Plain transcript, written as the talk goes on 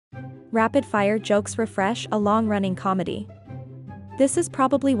Rapid-fire jokes refresh a long-running comedy. This is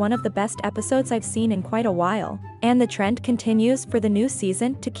probably one of the best episodes I've seen in quite a while, and the trend continues for the new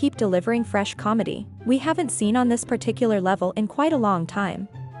season to keep delivering fresh comedy we haven't seen on this particular level in quite a long time.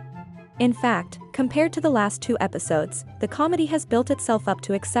 In fact, compared to the last 2 episodes, the comedy has built itself up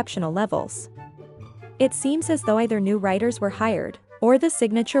to exceptional levels. It seems as though either new writers were hired, or the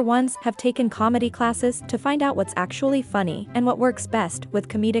signature ones have taken comedy classes to find out what's actually funny and what works best with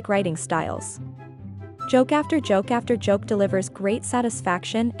comedic writing styles. Joke after joke after joke delivers great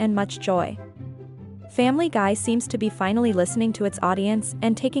satisfaction and much joy. Family Guy seems to be finally listening to its audience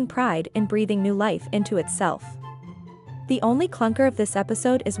and taking pride in breathing new life into itself. The only clunker of this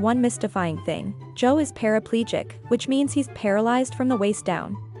episode is one mystifying thing: Joe is paraplegic, which means he's paralyzed from the waist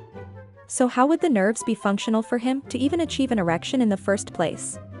down. So how would the nerves be functional for him to even achieve an erection in the first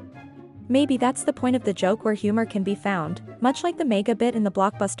place? Maybe that's the point of the joke, where humor can be found, much like the mega bit in the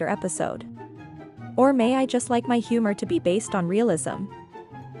blockbuster episode. Or may I just like my humor to be based on realism?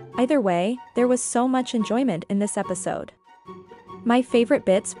 Either way, there was so much enjoyment in this episode. My favorite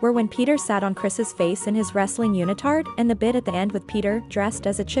bits were when Peter sat on Chris's face in his wrestling unitard, and the bit at the end with Peter dressed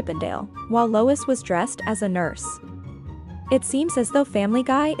as a Chippendale, while Lois was dressed as a nurse. It seems as though Family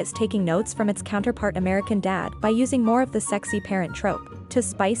Guy is taking notes from its counterpart American Dad by using more of the sexy parent trope to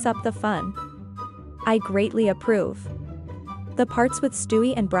spice up the fun. I greatly approve. The parts with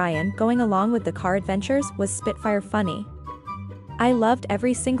Stewie and Brian going along with the car adventures was spitfire funny. I loved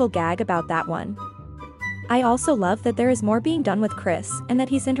every single gag about that one. I also love that there is more being done with Chris and that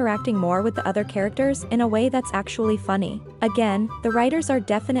he's interacting more with the other characters in a way that's actually funny. Again, the writers are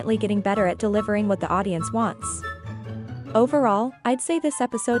definitely getting better at delivering what the audience wants. Overall, I'd say this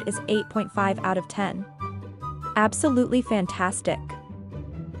episode is 8.5 out of 10. Absolutely fantastic.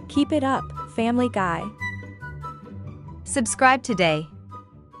 Keep it up, Family Guy. Subscribe today.